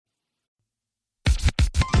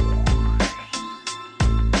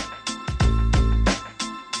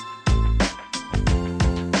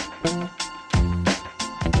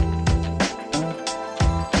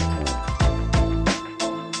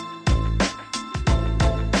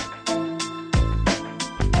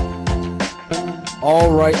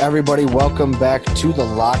All right, everybody, welcome back to the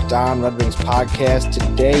Locked On Red Wings podcast.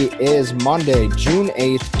 Today is Monday, June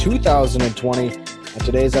 8th, 2020, and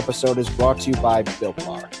today's episode is brought to you by Built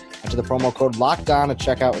Bar. Enter the promo code Locked On at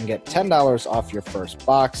checkout and get $10 off your first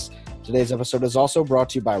box. Today's episode is also brought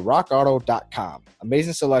to you by RockAuto.com.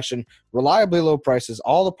 Amazing selection, reliably low prices,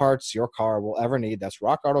 all the parts your car will ever need. That's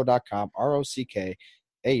RockAuto.com, RockAuto.com.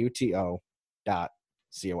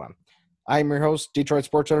 I am your host, Detroit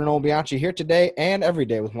sports writer Noel Bianchi, here today and every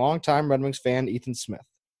day with longtime Red Wings fan Ethan Smith.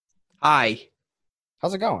 Hi.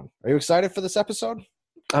 How's it going? Are you excited for this episode?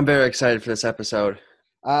 I'm very excited for this episode.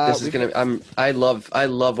 I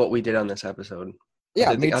love what we did on this episode.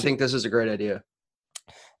 Yeah, I think this is a great idea.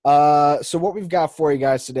 So what we've got for you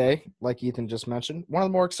guys today, like Ethan just mentioned, one of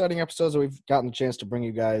the more exciting episodes that we've gotten the chance to bring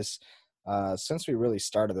you guys since we really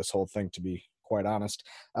started this whole thing, to be quite honest.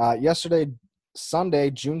 Yesterday, Sunday,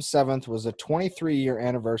 June 7th, was the 23-year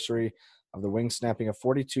anniversary of the Wings snapping a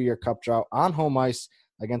 42-year cup drought on home ice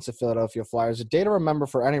against the Philadelphia Flyers. A day to remember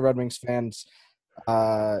for any Red Wings fans,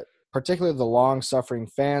 particularly the long-suffering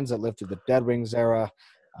fans that lived through the Dead Wings era,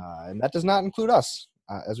 and that does not include us.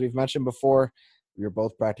 As we've mentioned before, we were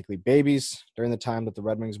both practically babies during the time that the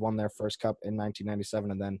Red Wings won their first cup in 1997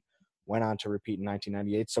 and then went on to repeat in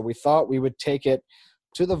 1998. So we thought we would take it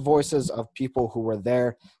to the voices of people who were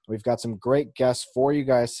there. We've got some great guests for you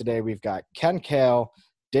guys today. We've got Ken Kale,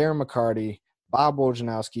 Darren McCarty, Bob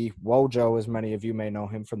Wojnarowski, Wojo, as many of you may know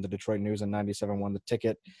him from the Detroit News and 97.1 The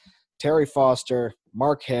Ticket, Terry Foster,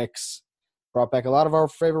 Mark Hicks, brought back a lot of our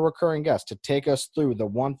favorite recurring guests to take us through the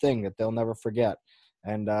one thing that they'll never forget.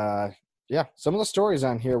 And, some of the stories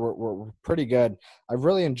on here were pretty good. I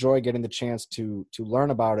really enjoyed getting the chance to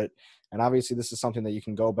learn about it. And obviously this is something that you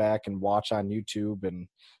can go back and watch on YouTube and,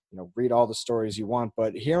 read all the stories you want,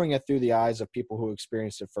 but hearing it through the eyes of people who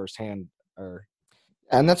experienced it firsthand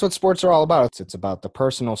and that's what sports are all about. It's about the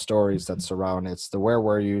personal stories that surround it. It's the where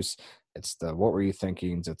were yous, it's the what were you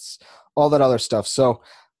thinking, it's all that other stuff. So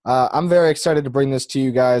I'm very excited to bring this to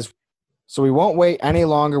you guys. So we won't wait any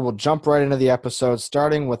longer. We'll jump right into the episode,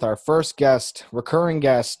 starting with our first guest, recurring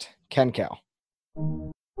guest, Ken Kale.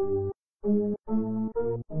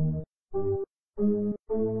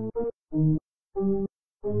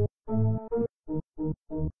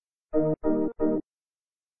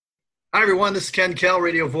 Hi, everyone. This is Ken Kale,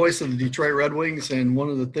 radio voice of the Detroit Red Wings. And one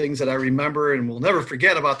of the things that I remember and will never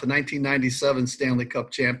forget about the 1997 Stanley Cup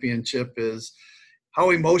championship is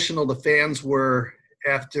how emotional the fans were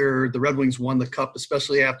after the Red Wings won the cup,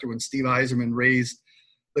 especially after when Steve Yzerman raised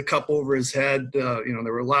the cup over his head. There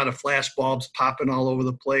were a lot of flash bulbs popping all over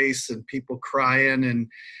the place and people crying. And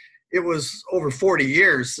it was over 40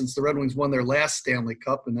 years since the Red Wings won their last Stanley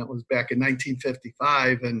Cup, and that was back in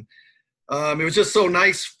 1955. And it was just so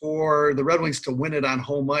nice for the Red Wings to win it on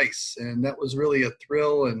home ice, and that was really a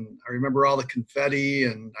thrill. And I remember all the confetti,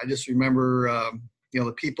 and I just remember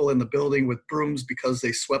the people in the building with brooms because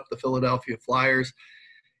they swept the Philadelphia Flyers.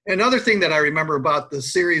 Another thing that I remember about the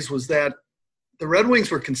series was that the Red Wings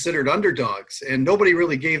were considered underdogs, and nobody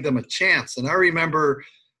really gave them a chance. And I remember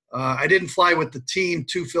I didn't fly with the team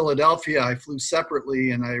to Philadelphia. I flew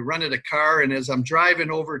separately, and I rented a car. And as I'm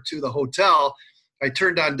driving over to the hotel, I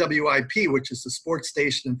turned on WIP, which is the sports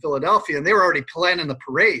station in Philadelphia, and they were already planning the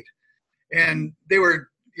parade. And they were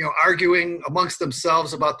arguing amongst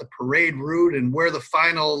themselves about the parade route and where the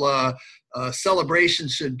final celebration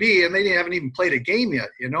should be. And they haven't even played a game yet,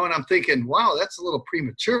 and I'm thinking, wow, that's a little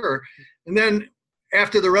premature. And then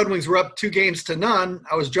after the Red Wings were up 2-0,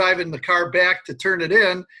 I was driving the car back to turn it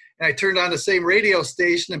in, and I turned on the same radio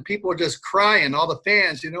station, and people were just crying, all the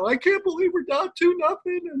fans, I can't believe we're down 2-0.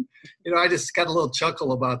 And, I just got a little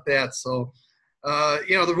chuckle about that. So,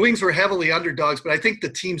 the Wings were heavily underdogs, but I think the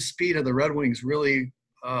team speed of the Red Wings really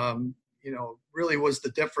was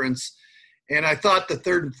the difference. And I thought the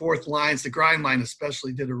third and fourth lines, the grind line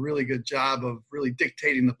especially, did a really good job of really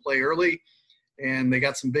dictating the play early. And they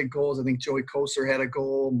got some big goals. I think Joey Kocur had a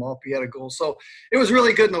goal, Malpe had a goal. So it was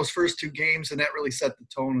really good in those first two games, and that really set the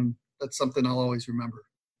tone, and that's something I'll always remember.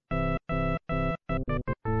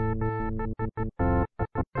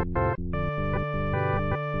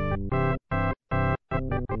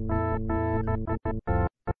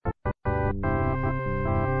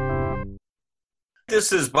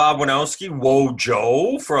 This is Bob Wojnarowski,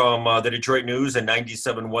 Wojo, from the Detroit News and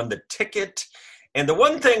 97.1 The Ticket. And the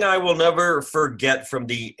one thing I will never forget from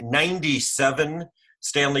the 97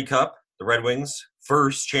 Stanley Cup, the Red Wings,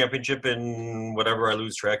 first championship in whatever, I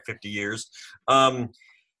lose track, 50 years.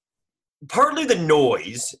 Partly the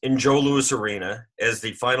noise in Joe Louis Arena as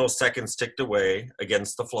the final seconds ticked away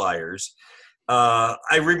against the Flyers.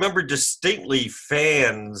 I remember distinctly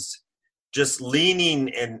fans just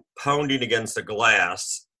leaning and pounding against the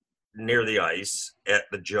glass near the ice at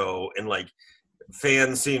the Joe, and like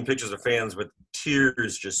fans seeing pictures of fans with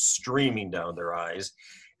tears just streaming down their eyes.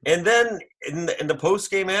 And then in the post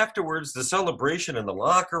game afterwards, the celebration in the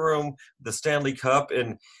locker room, the Stanley Cup,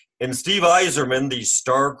 and Steve Yzerman, the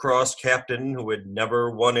star-crossed captain who had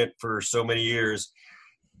never won it for so many years,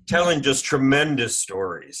 telling just tremendous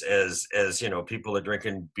stories as you know, people are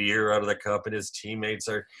drinking beer out of the cup, and his teammates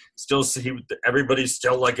are still, everybody's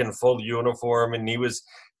still like in full uniform, and he was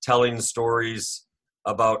telling stories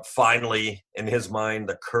about finally, in his mind,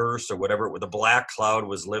 the curse or whatever, the black cloud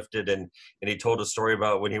was lifted, and he told a story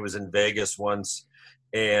about when he was in Vegas once,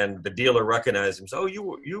 and the dealer recognized him. So,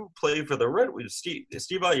 you play for the Red Wings, Steve?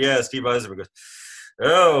 Yeah, Steve Yzerman goes,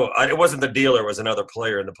 it wasn't the dealer, it was another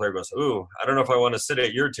player, and the player goes, I don't know if I want to sit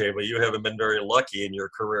at your table. You haven't been very lucky in your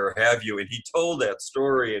career, have you? And he told that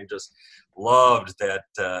story and just loved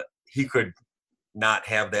that he could not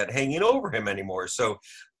have that hanging over him anymore. So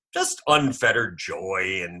just unfettered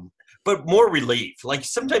joy, but more relief. Like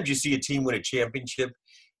sometimes you see a team win a championship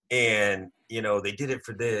and, you know, they did it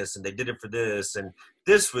for this and they did it for this. And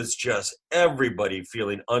this was just everybody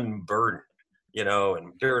feeling unburdened, you know,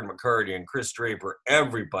 and Darren McCarty and Chris Draper,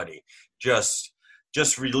 everybody just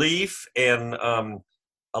relief, and a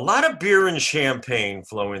lot of beer and champagne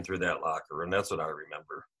flowing through that locker room. That's what I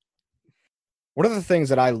remember. One of the things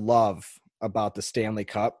that I love about the Stanley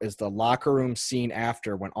Cup is the locker room scene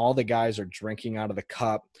after, when all the guys are drinking out of the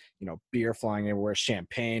cup, you know, beer flying everywhere,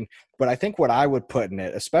 champagne. But I think what I would put in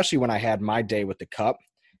it, especially when I had my day with the cup,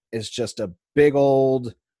 is just a big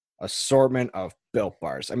old assortment of Built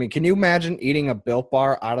Bars. I mean, can you imagine eating a Built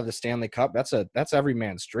Bar out of the Stanley Cup? That's every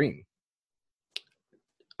man's dream.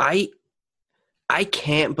 I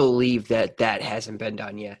can't believe that hasn't been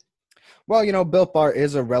done yet. Well, you know, Built Bar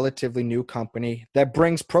is a relatively new company that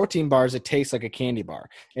brings protein bars that taste like a candy bar.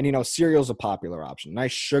 And, you know, cereal's a popular option.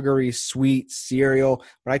 Nice sugary, sweet cereal.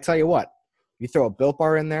 But I tell you what, you throw a Built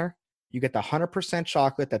Bar in there, you get the 100%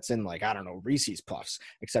 chocolate that's in, like, I don't know, Reese's Puffs,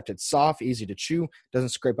 except it's soft, easy to chew, doesn't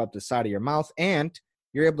scrape up the side of your mouth, and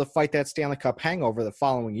you're able to fight that Stanley Cup hangover the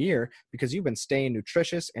following year because you've been staying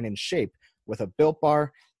nutritious and in shape with a Built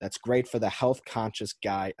Bar that's great for the health-conscious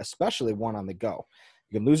guy, especially one on the go.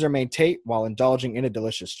 You can lose or maintain while indulging in a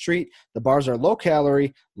delicious treat. The bars are low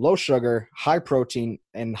calorie, low sugar, high protein,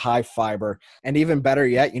 and high fiber. And even better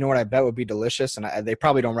yet, you know what I bet would be delicious? And they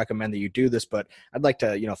probably don't recommend that you do this, but I'd like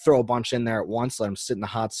to, you know, throw a bunch in there at once, let them sit in the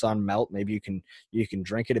hot sun, melt. Maybe you can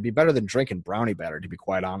drink it. It'd be better than drinking brownie batter, to be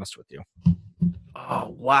quite honest with you.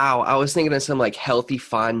 Oh, wow. I was thinking of some like healthy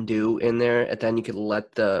fondue in there, and then you could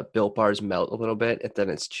let the Built Bars melt a little bit, and then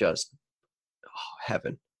it's just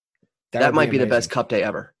heaven. That might be the best cup day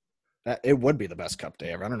ever. It would be the best cup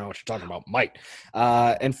day ever. I don't know what you're talking about. Might.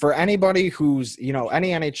 And for anybody who's, you know, any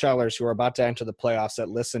NHLers who are about to enter the playoffs that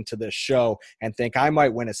listen to this show and think I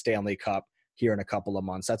might win a Stanley Cup here in a couple of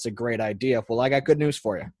months, that's a great idea. Well, I got good news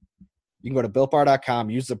for you. You can go to BuiltBar.com,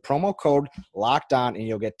 use the promo code LOCKEDON, and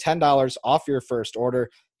you'll get $10 off your first order.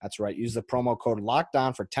 That's right. Use the promo code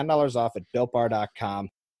LOCKEDON for $10 off at BuiltBar.com.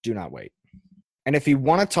 Do not wait. And if you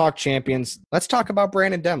want to talk champions, let's talk about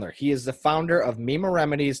Brandon Dendler. He is the founder of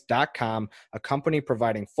MimaRemedies.com, a company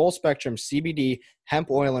providing full-spectrum CBD, hemp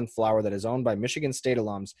oil, and flower that is owned by Michigan State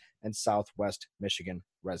alums and Southwest Michigan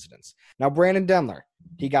residents. Now, Brandon Dendler,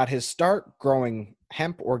 he got his start growing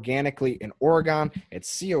hemp organically in Oregon. It's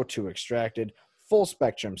CO2 extracted,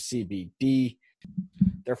 full-spectrum CBD.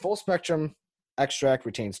 Their full-spectrum extract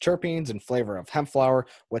retains terpenes and flavor of hemp flower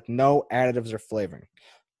with no additives or flavoring.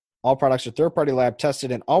 All products are third-party lab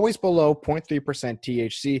tested and always below 0.3%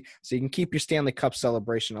 THC, so you can keep your Stanley Cup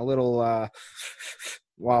celebration a little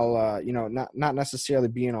while you know, not necessarily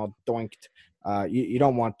being all doinked. You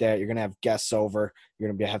don't want that. You're gonna have guests over.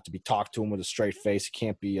 You're gonna have to be talked to them with a straight face. You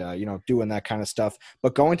can't be you know, doing that kind of stuff.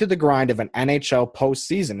 But going through the grind of an NHL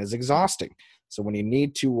postseason is exhausting. So when you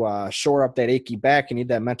need to shore up that achy back, you need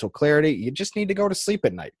that mental clarity. You just need to go to sleep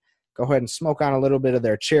at night. Go ahead and smoke on a little bit of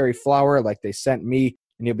their cherry flower, like they sent me,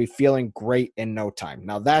 and you'll be feeling great in no time.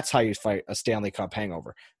 Now, that's how you fight a Stanley Cup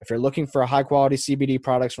hangover. If you're looking for high-quality CBD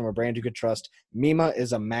products from a brand you can trust, Mima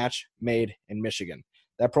is a match made in Michigan.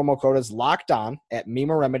 That promo code is locked on at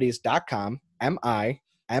MimaRemedies.com,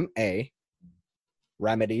 M-I-M-A,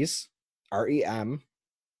 remedies, REMEDIES.com.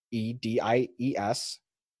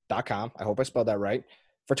 I hope I spelled that right,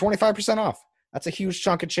 for 25% off. That's a huge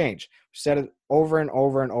chunk of change. We've said it over and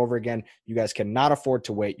over and over again. You guys cannot afford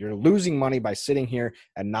to wait. You're losing money by sitting here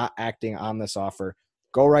and not acting on this offer.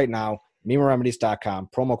 Go right now, MimaRemedies.com,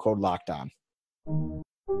 promo code LOCKEDON.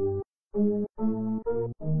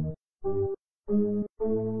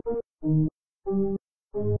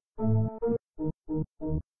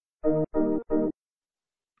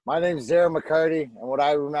 My name's Darren McCarty, and what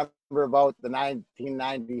I remember about the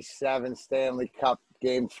 1997 Stanley Cup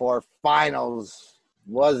Game 4 Finals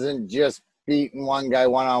wasn't just beating one guy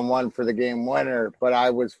one-on-one for the game winner, but I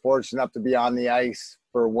was fortunate enough to be on the ice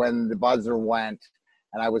for when the buzzer went,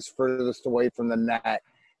 and I was furthest away from the net.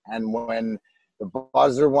 And when the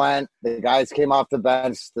buzzer went, the guys came off the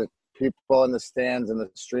bench, the people in the stands and the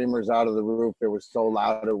streamers out of the roof, it was so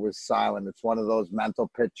loud it was silent. It's one of those mental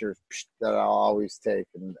pictures that I'll always take.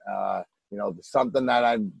 And, something that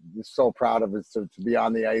I'm so proud of is to be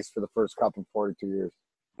on the ice for the first cup in 42 years.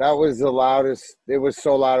 That was the loudest. It was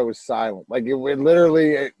so loud it was silent. Like it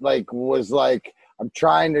literally was like I'm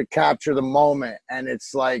trying to capture the moment, and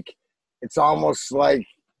it's almost like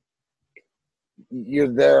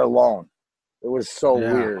you're there alone. It was so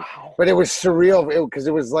weird. Wow. But it was surreal because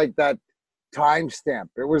it was like that timestamp.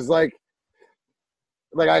 It was like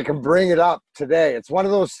I can bring it up today. It's one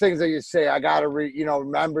of those things that you say, I got to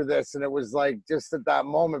remember this. And it was like just at that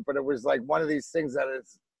moment, but it was like one of these things that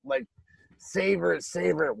it's like, savor it.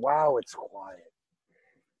 Wow, it's quiet.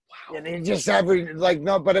 Wow. And it just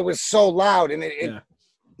but it was so loud. And it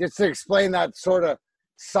just to explain that sort of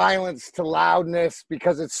silence to loudness,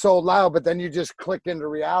 because it's so loud, but then you just click into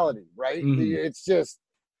reality, right? Mm-hmm. It's just,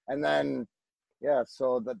 and then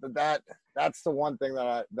so that's the one thing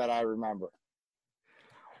that I remember.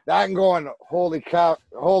 That and going, holy crap,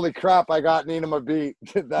 I got Nina beat.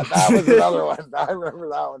 that was another one. I remember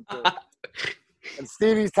that one too. And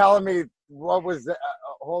Stevie's telling me what was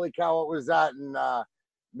holy cow, what was that? And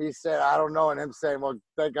me saying I don't know, and him saying, well,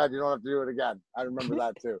 thank God you don't have to do it again. I remember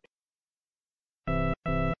that too.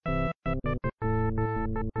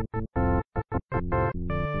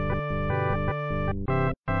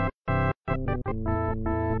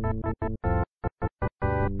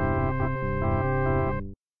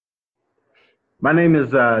 My name is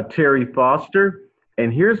Terry Foster,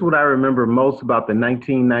 and here's what I remember most about the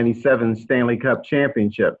 1997 Stanley Cup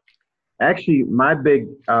Championship. Actually, my big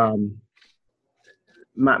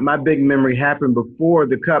memory happened before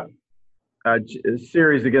the Cup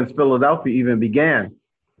series against Philadelphia even began.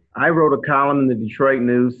 I wrote a column in the Detroit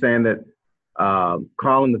News saying that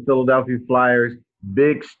calling the Philadelphia Flyers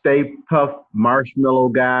big Stay Puft Marshmallow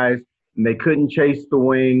guys, and they couldn't chase the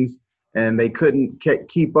Wings, and they couldn't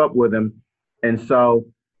keep up with them. And so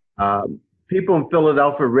people in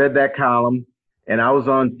Philadelphia read that column, and I was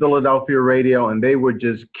on Philadelphia radio, and they were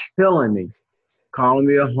just killing me, calling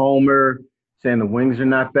me a homer, saying the Wings are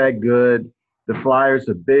not that good. The Flyers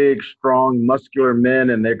are big, strong, muscular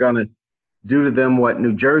men, and they're going to do to them what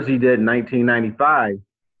New Jersey did in 1995.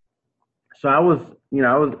 So I was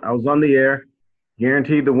on the air,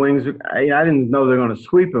 guaranteed the Wings. I didn't know they were going to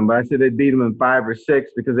sweep them, but I said they'd beat them in 5 or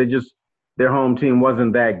 6 because their home team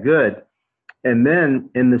wasn't that good. And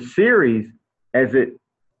then in the series, as it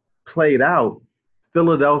played out,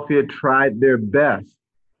 Philadelphia tried their best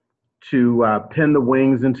to pin the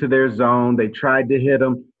Wings into their zone. They tried to hit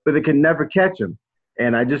them, but they could never catch them.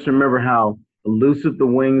 And I just remember how elusive the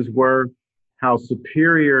Wings were, how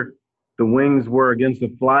superior the Wings were against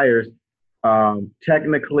the Flyers,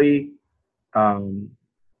 technically,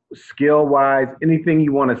 skill-wise, anything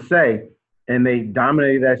you want to say. And they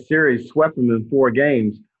dominated that series, swept them in 4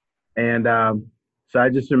 games. And so I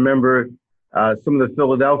just remember some of the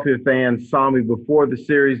Philadelphia fans saw me before the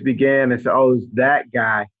series began and said, oh, it's that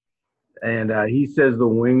guy. And he says the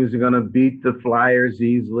Wings are going to beat the Flyers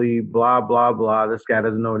easily, blah, blah, blah. This guy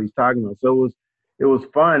doesn't know what he's talking about. So it was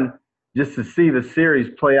fun just to see the series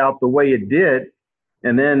play out the way it did.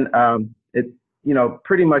 And then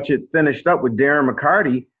pretty much it finished up with Darren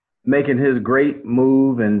McCarty making his great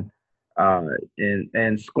move and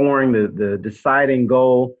scoring the deciding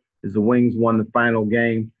goal as the Wings won the final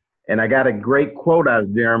game. And I got a great quote out of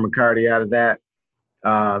Darren McCarty out of that.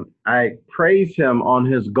 I praise him on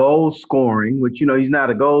his goal scoring, which, he's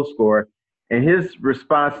not a goal scorer. And his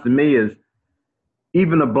response to me is,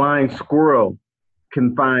 even a blind squirrel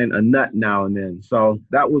can find a nut now and then. So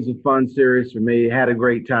that was a fun series for me. Had a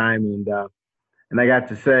great time. And I got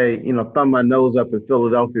to say, thumb my nose up at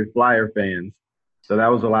Philadelphia Flyer fans. So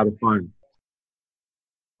that was a lot of fun.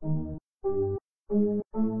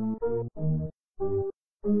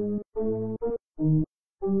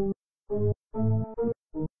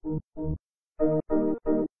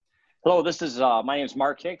 Hello, this is my name is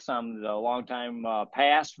Mark Hicks. I'm the longtime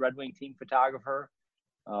past Red Wing team photographer.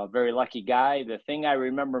 Very lucky guy. The thing I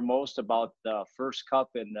remember most about the first cup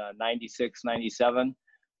in 96, 97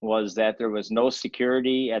 was that there was no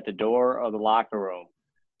security at the door of the locker room.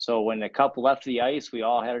 So when the cup left the ice, we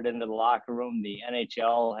all headed into the locker room. The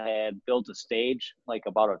NHL had built a stage, like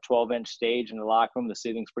about a 12-inch stage in the locker room. The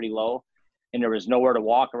ceiling's pretty low. and there was nowhere to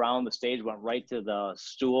walk around. The stage went right to the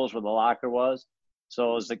stools where the locker was.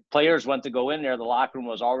 So as the players went to go in there, the locker room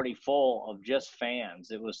was already full of just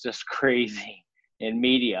fans. It was just crazy in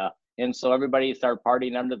media. And so everybody started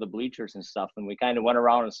partying under the bleachers and stuff. And we kind of went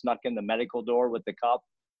around and snuck in the medical door with the cup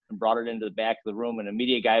and brought it into the back of the room. And the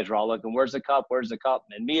media guys were all looking, where's the cup? Where's the cup?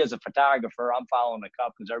 And me as a photographer, I'm following the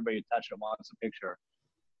cup because everybody who touched it wants a picture.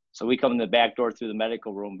 So we come in the back door through the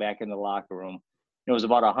medical room, back in the locker room. It was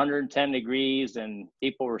about 110 degrees and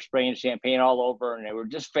people were spraying champagne all over and they were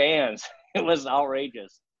just fans. It was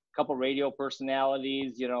outrageous. A couple radio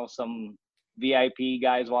personalities, you know, some VIP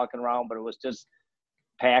guys walking around, but it was just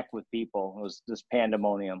packed with people. It was just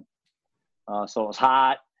pandemonium. So it was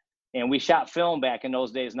hot. And we shot film back in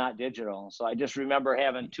those days, not digital. So I just remember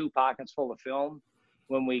having 2 pockets full of film.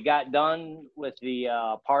 When we got done with the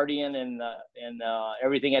partying and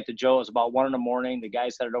everything at the Joe, it was about 1 a.m. The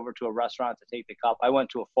guys headed over to a restaurant to take the cup. I went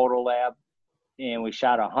to a photo lab, and we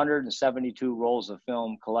shot 172 rolls of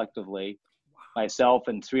film collectively, myself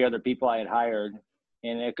and 3 other people I had hired.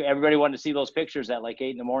 And everybody wanted to see those pictures at like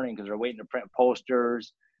 8 a.m. because they're waiting to print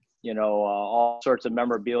posters, you know, all sorts of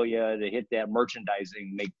memorabilia to hit that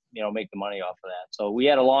merchandising, make the money off of that. So we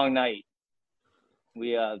had a long night.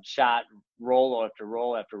 We shot roll after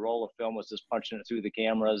roll after roll of film, was just punching it through the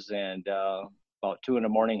cameras, and about 2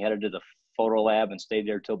 a.m. headed to the photo lab and stayed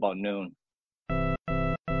there till about noon.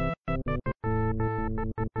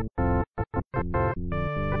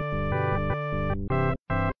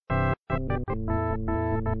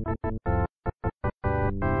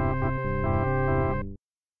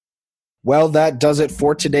 Well, that does it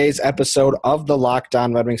for today's episode of the Locked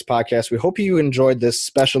On Red Wings podcast. We hope you enjoyed this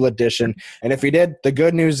special edition. And if you did, the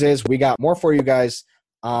good news is we got more for you guys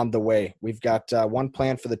on the way. We've got one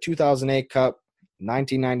planned for the 2008 Cup,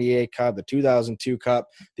 1998 Cup, the 2002 Cup.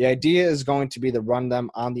 The idea is going to be to run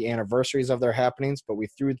them on the anniversaries of their happenings, but we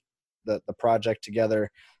threw the project together.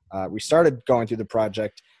 We started going through the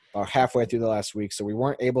project about halfway through the last week, so we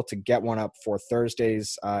weren't able to get one up for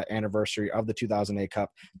Thursday's anniversary of the 2008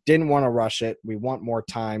 Cup. Didn't want to rush it. We want more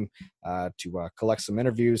time to collect some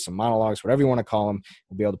interviews, some monologues, whatever you want to call them.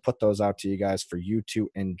 We'll be able to put those out to you guys for you to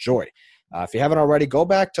enjoy. If you haven't already, go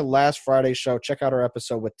back to last Friday's show. Check out our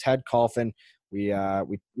episode with Ted Colfin. We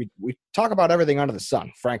talk about everything under the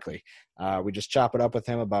sun, frankly. We just chop it up with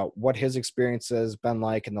him about what his experience has been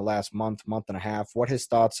like in the last month and a half, what his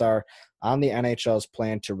thoughts are on the NHL's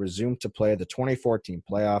plan to resume to play the 2014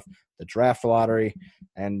 playoff, the draft lottery,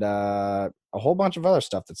 and a whole bunch of other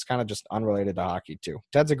stuff that's kind of just unrelated to hockey too.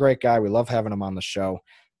 Ted's a great guy. We love having him on the show.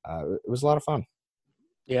 It was a lot of fun.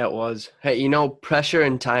 Yeah, it was. Hey, pressure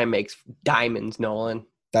and time makes diamonds, Nolan.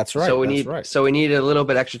 That's right. So we need a little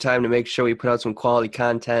bit extra time to make sure we put out some quality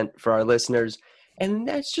content for our listeners, and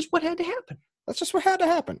that's just what had to happen.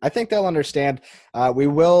 I think they'll understand. We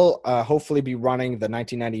will hopefully be running the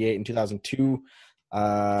 1998 and 2002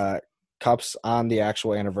 cups on the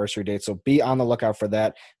actual anniversary date, so be on the lookout for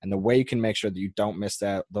that. And the way you can make sure that you don't miss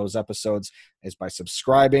those episodes is by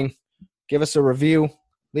subscribing, give us a review,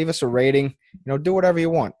 leave us a rating, do whatever you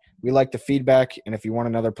want. We like the feedback, and if you want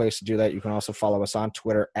another place to do that, you can also follow us on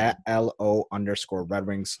Twitter at @LO_Red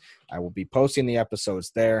Wings. I will be posting the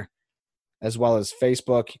episodes there, as well as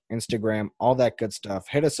Facebook, Instagram, all that good stuff.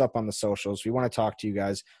 Hit us up on the socials. We want to talk to you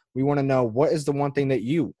guys. We want to know what is the one thing that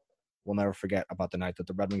you will never forget about the night that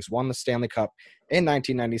the Red Wings won the Stanley Cup in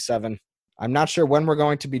 1997. I'm not sure when we're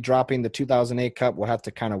going to be dropping the 2008 Cup. We'll have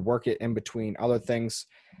to kind of work it in between other things.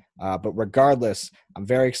 But regardless, I'm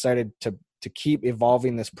very excited to keep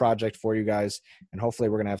evolving this project for you guys. And hopefully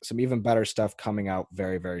we're going to have some even better stuff coming out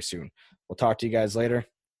very, very soon. We'll talk to you guys later.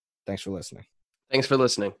 Thanks for listening.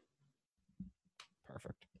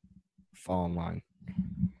 Perfect. Fall in line.